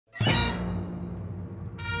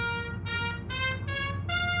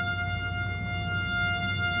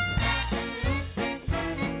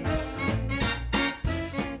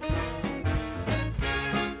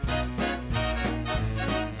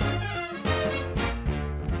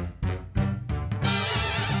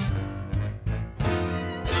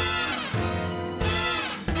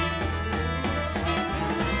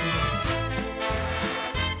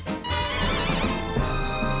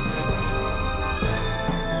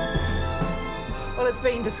it's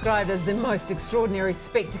been described as the most extraordinary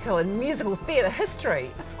spectacle in musical theatre history.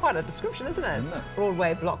 That's quite a description, isn't it?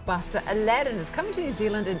 Broadway blockbuster Aladdin is coming to New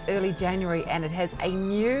Zealand in early January, and it has a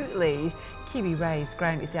new lead. Kiwi-raised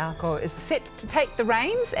Graeme Isaako is set to take the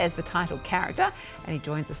reins as the title character, and he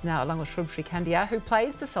joins us now along with Shubshri Kandiah, who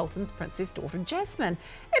plays the Sultan's princess daughter Jasmine.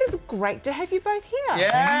 It is great to have you both here.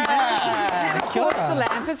 Yeah! And of course the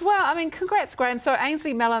lamp as well. I mean, congrats, Graeme. So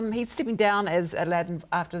Ainsley Mellum, he's stepping down as Aladdin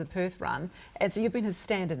after the Perth run, and so you've been his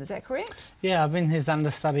stand-in, is that correct? Yeah, I've been his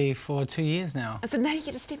understudy for 2 years now. And so now you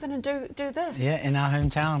get to step in and do this. Yeah, in our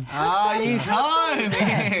hometown. Oh, he's home!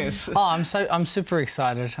 Yes. Oh, I'm super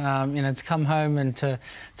excited. You know, to come home and to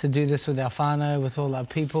do this with our whānau, with all our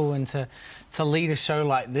people, and to lead a show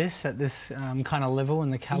like this at this kind of level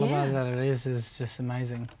and the calibre that it is just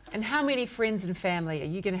amazing. And how many friends and family are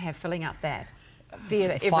you going to have filling up that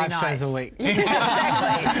theatre every night? 5 shows a week. Yeah,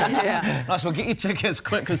 exactly. Yeah. Nice, well, get your tickets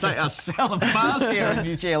quick because they are selling fast here in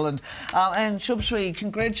New Zealand. And Shubshri,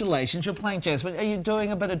 congratulations, you're playing Jasmine. Are you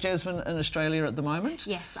doing a bit of Jasmine in Australia at the moment?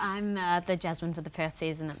 Yes, I'm the Jasmine for the Perth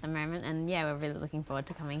season at the moment, and yeah, we're really looking forward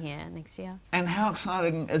to coming here next year. And how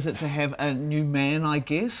exciting is it to have a new man, I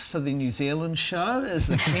guess, for the New Zealand show? Is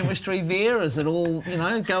the chemistry there? Is it all, you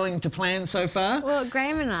know, going to plan so far? Well,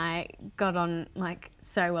 Graeme and I got on like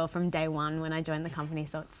so well from day one when I joined the company,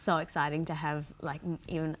 so it's so exciting to have like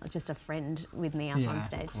even just a friend with me up on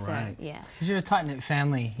stage. Great. So yeah, Because you're a tight-knit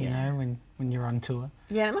family, you know, when you're on tour.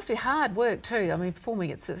 Yeah, and it must be hard work too. I mean, performing,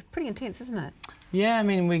 it's pretty intense, isn't it? Yeah, I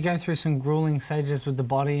mean, we go through some grueling stages with the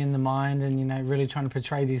body and the mind, and you know, really trying to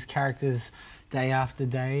portray these characters day after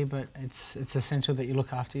day, but it's essential that you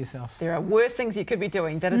look after yourself. There are worse things you could be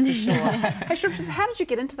doing, that is for sure. Hey, Shubshri, how did you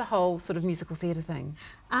get into the whole sort of musical theatre thing?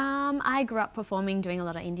 I grew up performing, doing a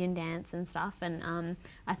lot of Indian dance and stuff, and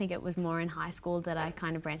I think it was more in high school that I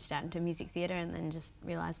kind of branched out into music theatre and then just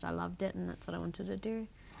realised I loved it and that's what I wanted to do.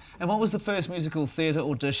 And what was the first musical theatre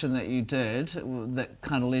audition that you did that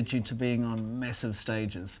kind of led you to being on massive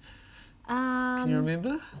stages? Can you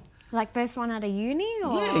remember? Like first one out of uni?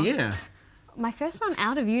 Or? Yeah. My first one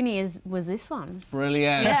out of uni was this one.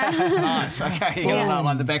 Brilliant. Yeah. Nice, okay, you got it out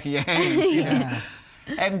like the back of your hand. Yeah.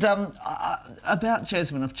 And about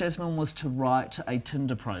Jasmine, if Jasmine was to write a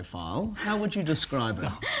Tinder profile, how would you describe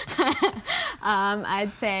it?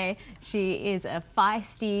 I'd say she is a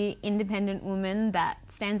feisty, independent woman that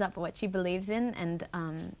stands up for what she believes in, and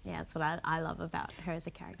yeah, that's what I love about her as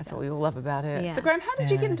a character. That's what we all love about her. Yeah. So, Graeme, how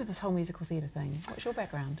did you get into this whole musical theatre thing? What's your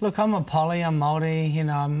background? Look, I'm a poly, I'm Māori, you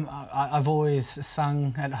know, I've always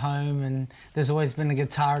sung at home, and there's always been a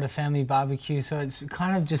guitar at a family barbecue, so it's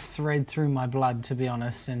kind of just thread through my blood, to be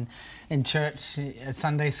honest, and in church, at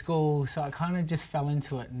Sunday school, so I kind of just fell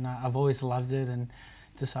into it, and I've always loved it and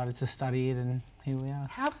decided to study it, and here we are.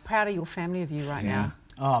 How proud are your family of you right now?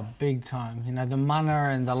 Oh, big time. You know, the mana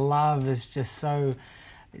and the love is just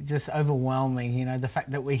overwhelming. You know, the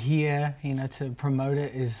fact that we're here, you know, to promote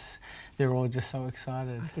it they're all just so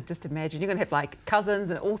excited. I could just imagine. You're going to have like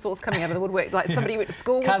cousins and all sorts coming out of the woodwork, like somebody you went to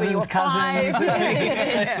school with when you were 5. Cousins.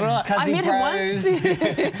 That's right. I met him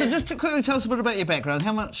once. So just to quickly tell us a bit about your background.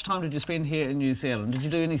 How much time did you spend here in New Zealand? Did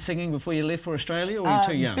you do any singing before you left for Australia, or were you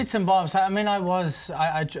too young? Bits and bobs. I mean, I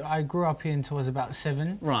grew up here until I was about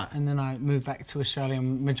 7. Right. And then I moved back to Australia,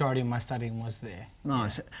 and majority of my studying was there.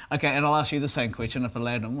 Nice. Yeah. Okay, and I'll ask you the same question. If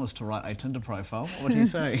Aladdin was to write a Tinder profile, what do you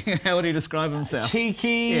say? How would he describe himself?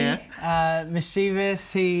 Cheeky,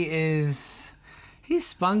 mischievous, he's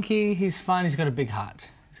spunky, he's fun, he's got a big heart.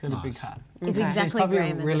 He's got a big heart. He's So exactly he's probably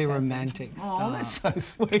Graeme a as really a person. romantic Oh, star. that's so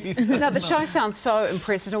sweet. No, the show sounds so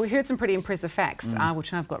impressive. We heard some pretty impressive facts,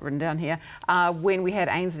 which I've got written down here, when we had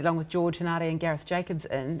Ainsley along with George Hanade and Gareth Jacobs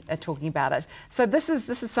in talking about it. So this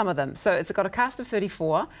is some of them. So it's got a cast of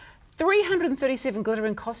 34, 337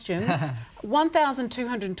 glittering costumes,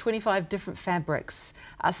 1,225 different fabrics,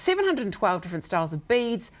 712 different styles of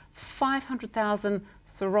beads, 500,000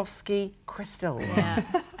 Swarovski crystals. Yeah.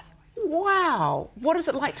 Wow! What is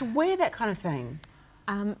it like to wear that kind of thing?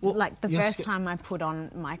 Like the first time I put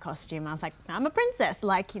on my costume, I was like, I'm a princess.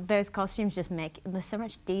 Like those costumes just there's so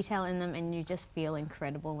much detail in them, and you just feel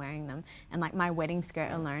incredible wearing them. And like my wedding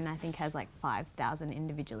skirt alone, I think has like 5,000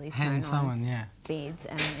 individually sewn on beads,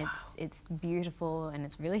 and it's beautiful, and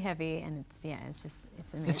it's really heavy, and it's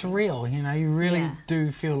amazing. It's real, you know. You really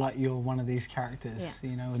do feel like you're one of these characters,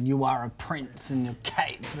 you know, and you are a prince in your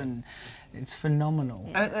cape, and it's phenomenal.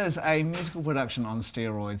 It is a musical production on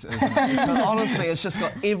steroids, isn't it? But honestly, it's just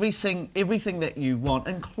got everything that you want,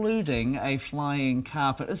 including a flying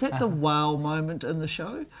carpet. Is that the wow moment in the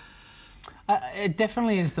show? It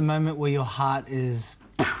definitely is the moment where your heart is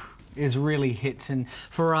really hit, and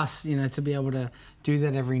for us, you know, to be able to do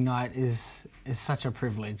that every night is such a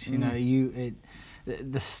privilege. You know,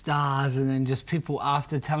 the stars, and then just people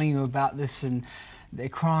after telling you about this and they're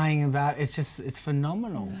crying about it. It's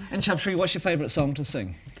phenomenal. And Shubshri, what's your favourite song to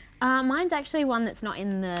sing? Mine's actually one that's not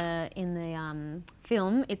in the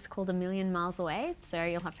film. It's called A Million Miles Away, so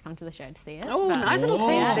you'll have to come to the show to see it. Oh, nice little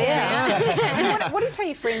tease there. What do you tell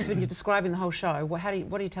your friends when you're describing the whole show? What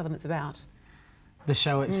do you tell them it's about? The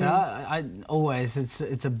show itself,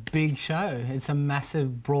 it's a big show. It's a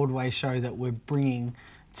massive Broadway show that we're bringing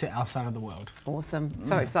to our side of the world. Awesome.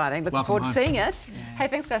 So exciting. Looking forward to seeing it. Yeah. Hey,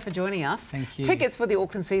 thanks guys for joining us. Thank you. Tickets for the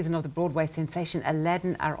Auckland season of the Broadway sensation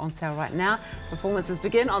Aladdin are on sale right now. Performances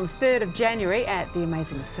begin on the 3rd of January at the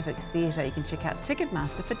amazing Civic Theatre. You can check out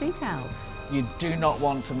Ticketmaster for details. You do not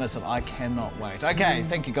want to miss it. I cannot wait. Okay,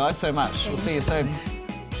 thank you guys so much. We'll see you soon.